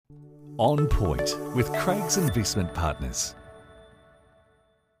On Point with Craig's Investment Partners.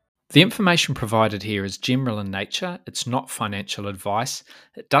 The information provided here is general in nature. It's not financial advice.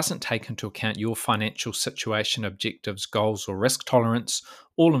 It doesn't take into account your financial situation, objectives, goals, or risk tolerance.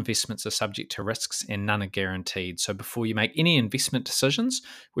 All investments are subject to risks and none are guaranteed. So before you make any investment decisions,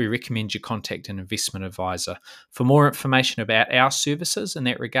 we recommend you contact an investment advisor. For more information about our services in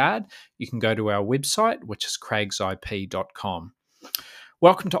that regard, you can go to our website, which is craigsip.com.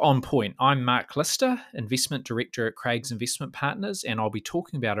 Welcome to On Point. I'm Mark Lister, Investment Director at Craig's Investment Partners, and I'll be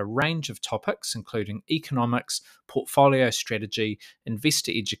talking about a range of topics, including economics, portfolio strategy,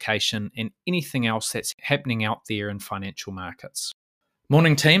 investor education, and anything else that's happening out there in financial markets.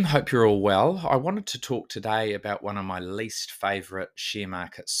 Morning, team. Hope you're all well. I wanted to talk today about one of my least favourite share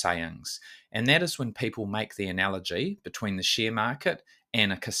market sayings, and that is when people make the analogy between the share market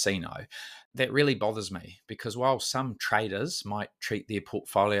and a casino. That really bothers me because while some traders might treat their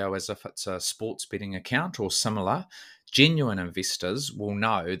portfolio as if it's a sports betting account or similar, genuine investors will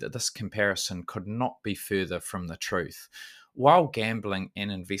know that this comparison could not be further from the truth. While gambling and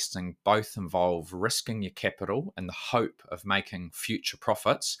investing both involve risking your capital in the hope of making future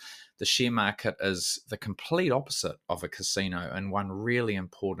profits, the share market is the complete opposite of a casino in one really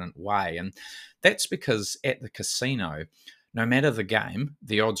important way. And that's because at the casino, no matter the game,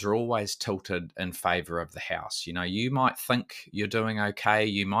 the odds are always tilted in favour of the house. You know, you might think you're doing okay,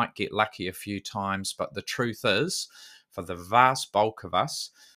 you might get lucky a few times, but the truth is, for the vast bulk of us,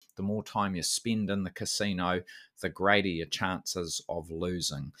 the more time you spend in the casino, the greater your chances of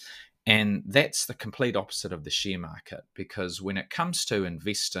losing. And that's the complete opposite of the share market, because when it comes to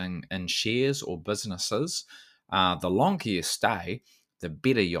investing in shares or businesses, the longer you stay, the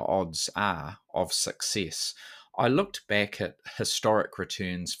better your odds are of success. I looked back at historic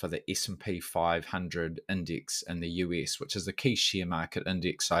returns for the S&P 500 index in the US, which is the key share market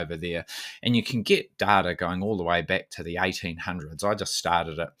index over there. And you can get data going all the way back to the 1800s. I just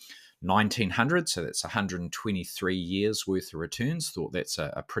started at 1900, so that's 123 years worth of returns. Thought that's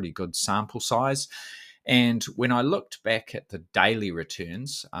a pretty good sample size. And when I looked back at the daily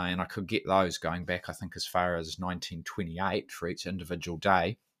returns, and I could get those going back, I think, as far as 1928 for each individual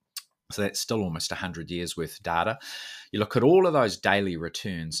day, so that's still almost 100 years worth of data. You look at all of those daily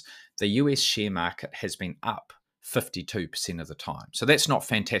returns, the US share market has been up 52% of the time. So that's not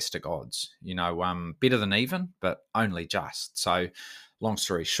fantastic odds, better than even, but only just. So long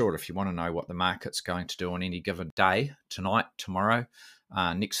story short, if you want to know what the market's going to do on any given day, tonight, tomorrow,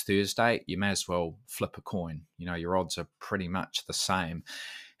 next Thursday, you may as well flip a coin. Your odds are pretty much the same.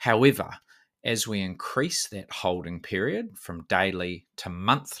 However, as we increase that holding period from daily to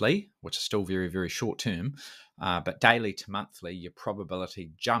monthly, which is still very, very short term, but daily to monthly, your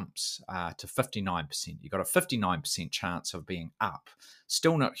probability jumps to 59%. You've got a 59% chance of being up.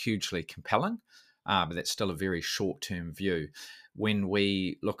 Still not hugely compelling, but that's still a very short-term view. When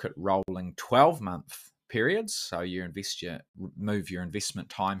we look at rolling 12-month periods, so move your investment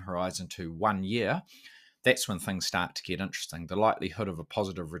time horizon to 1 year, that's when things start to get interesting. The likelihood of a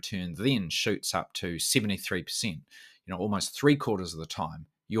positive return then shoots up to 73%. Almost 3/4 of the time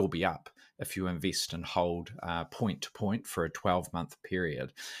you'll be up if you invest and hold point to point for a 12-month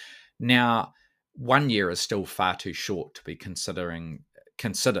period. Now, 1 year is still far too short to be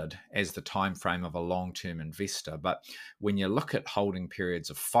considered as the time frame of a long-term investor. But when you look at holding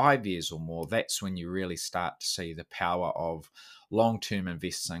periods of 5 years or more, that's when you really start to see the power of long-term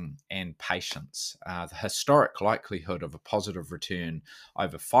investing and patience. The historic likelihood of a positive return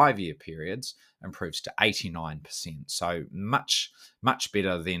over 5-year periods improves to 89%. So much, much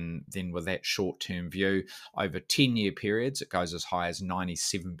better than with that short-term view. Over 10-year periods, it goes as high as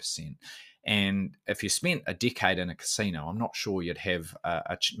 97%. And if you spent a decade in a casino, I'm not sure you'd have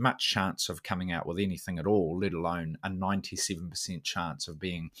much chance of coming out with anything at all, let alone a 97% chance of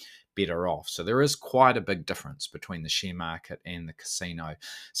being better off. So there is quite a big difference between the share market and the casino.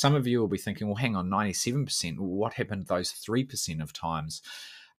 Some of you will be thinking, well, hang on, 97%, what happened to those 3% of times?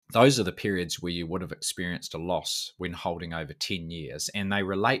 Those are the periods where you would have experienced a loss when holding over 10 years. And they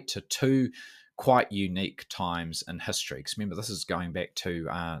relate to two quite unique times in history. Because remember, this is going back to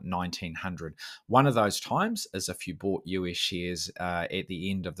 1900. One of those times is if you bought US shares at the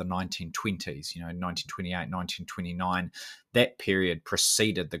end of the 1920s, 1928, 1929. That period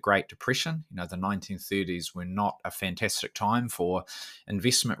preceded the Great Depression. The 1930s were not a fantastic time for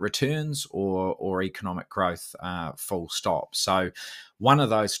investment returns or economic growth, full stop. So one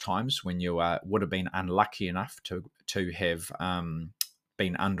of those times when you would have been unlucky enough to have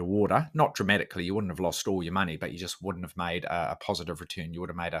been underwater, not dramatically, you wouldn't have lost all your money, but you just wouldn't have made a positive return. You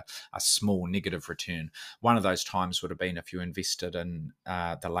would have made a small negative return. One of those times would have been if you invested in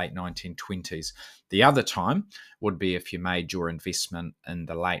the late 1920s. The other time would be if you made your investment in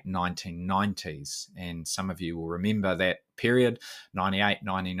the late 1990s. And some of you will remember that period, 98,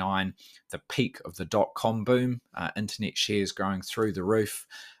 99, the peak of the dot-com boom, internet shares growing through the roof.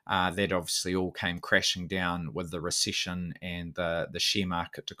 That obviously all came crashing down with the recession and the share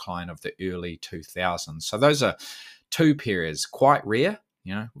market decline of the early 2000s. So those are two periods, quite rare.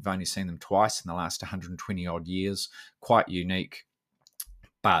 We've only seen them twice in the last 120 odd years, quite unique,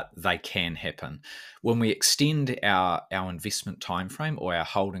 but they can happen. When we extend our investment time frame or our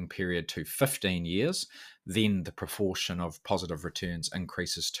holding period to 15 years, then the proportion of positive returns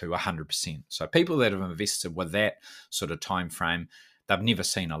increases to 100%. So people that have invested with that sort of time frame, they've never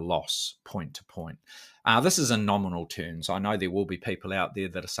seen a loss point to point. This is in nominal terms. I know there will be people out there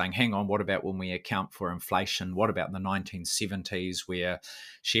that are saying, hang on, what about when we account for inflation? What about the 1970s where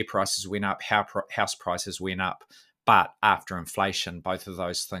share prices went up, house prices went up? But after inflation, both of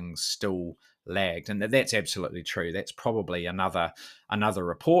those things still lagged. And that's absolutely true. That's probably another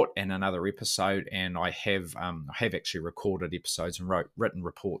report and another episode. And I have actually recorded episodes and written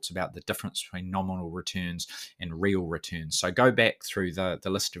reports about the difference between nominal returns and real returns. So go back through the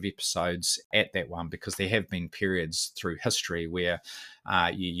list of episodes at that one, because there have been periods through history where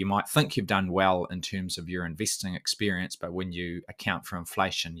you might think you've done well in terms of your investing experience, but when you account for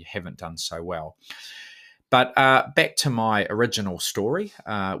inflation, you haven't done so well. But back to my original story,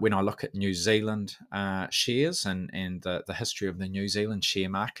 when I look at New Zealand shares and the history of the New Zealand share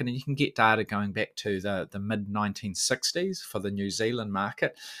market, and you can get data going back to the mid-1960s for the New Zealand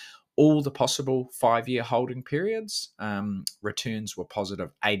market, all the possible 5-year holding periods, returns were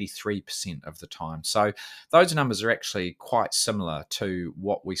positive 83% of the time. So those numbers are actually quite similar to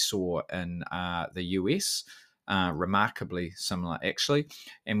what we saw in the US, remarkably similar actually.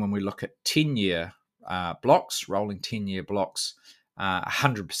 And when we look at 10-year blocks, rolling 10-year blocks,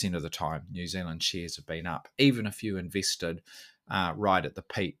 100% of the time New Zealand shares have been up, even if you invested right at the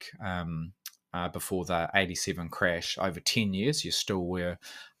peak before the 87 crash. Over 10 years you still were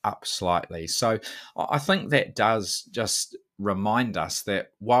up slightly. So I think that does just remind us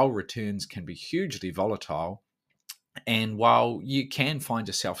that while returns can be hugely volatile, and while you can find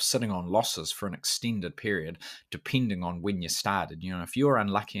yourself sitting on losses for an extended period, depending on when you started, if you're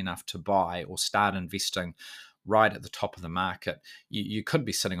unlucky enough to buy or start investing right at the top of the market, you could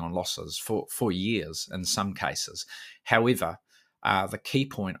be sitting on losses for years in some cases. However, the key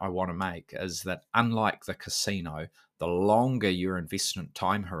point I want to make is that unlike the casino, the longer your investment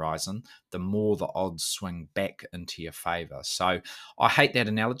time horizon, the more the odds swing back into your favor. So I hate that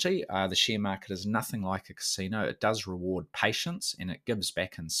analogy. The share market is nothing like a casino. It does reward patience, and it gives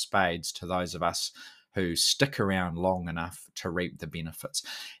back in spades to those of us who stick around long enough to reap the benefits.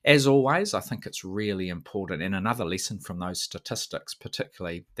 As always, I think it's really important, and another lesson from those statistics,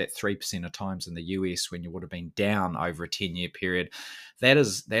 particularly that 3% of times in the US when you would have been down over a 10-year period, that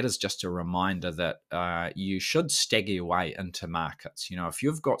is just a reminder that you should stagger your way into markets. If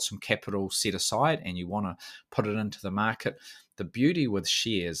you've got some capital set aside and you want to put it into the market, the beauty with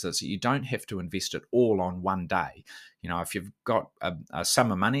shares is that you don't have to invest it all on one day. If you've got a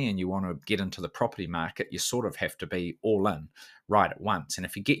sum of money and you want to get into the property market, you sort of have to be all in right at once. And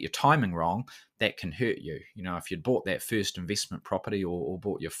if you get your timing wrong, that can hurt you. If you'd bought that first investment property or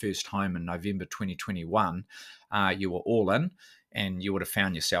bought your first home in November 2021, you were all in, and you would have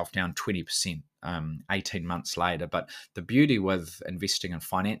found yourself down 20% 18 months later. But the beauty with investing in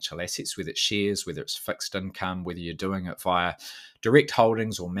financial assets, whether it's shares, whether it's fixed income, whether you're doing it via direct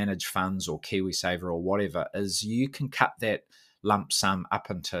holdings or managed funds or KiwiSaver or whatever, is you can cut that lump sum up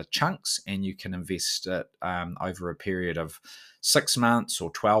into chunks, and you can invest it over a period of 6 months or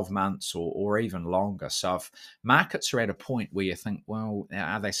 12 months or even longer. So if markets are at a point where you think, well,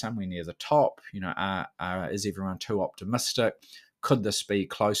 are they somewhere near the top? Is everyone too optimistic? Could this be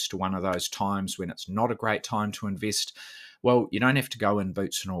close to one of those times when it's not a great time to invest? Well, you don't have to go in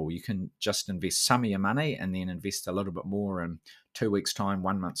boots and all. You can just invest some of your money and then invest a little bit more in 2 weeks' time,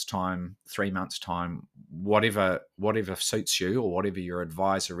 1 month's time, 3 months' time, whatever suits you or whatever your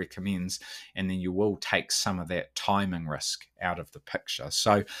advisor recommends, and then you will take some of that timing risk out of the picture.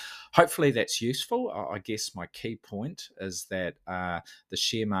 So hopefully that's useful. I guess my key point is that the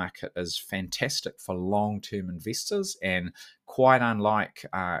share market is fantastic for long-term investors, and quite unlike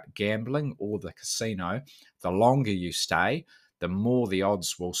gambling or the casino, the longer you stay, the more the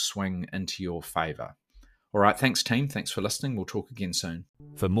odds will swing into your favor. All right, thanks team. Thanks for listening. We'll talk again soon.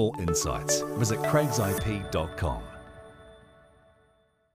 For more insights, visit craigsip.com.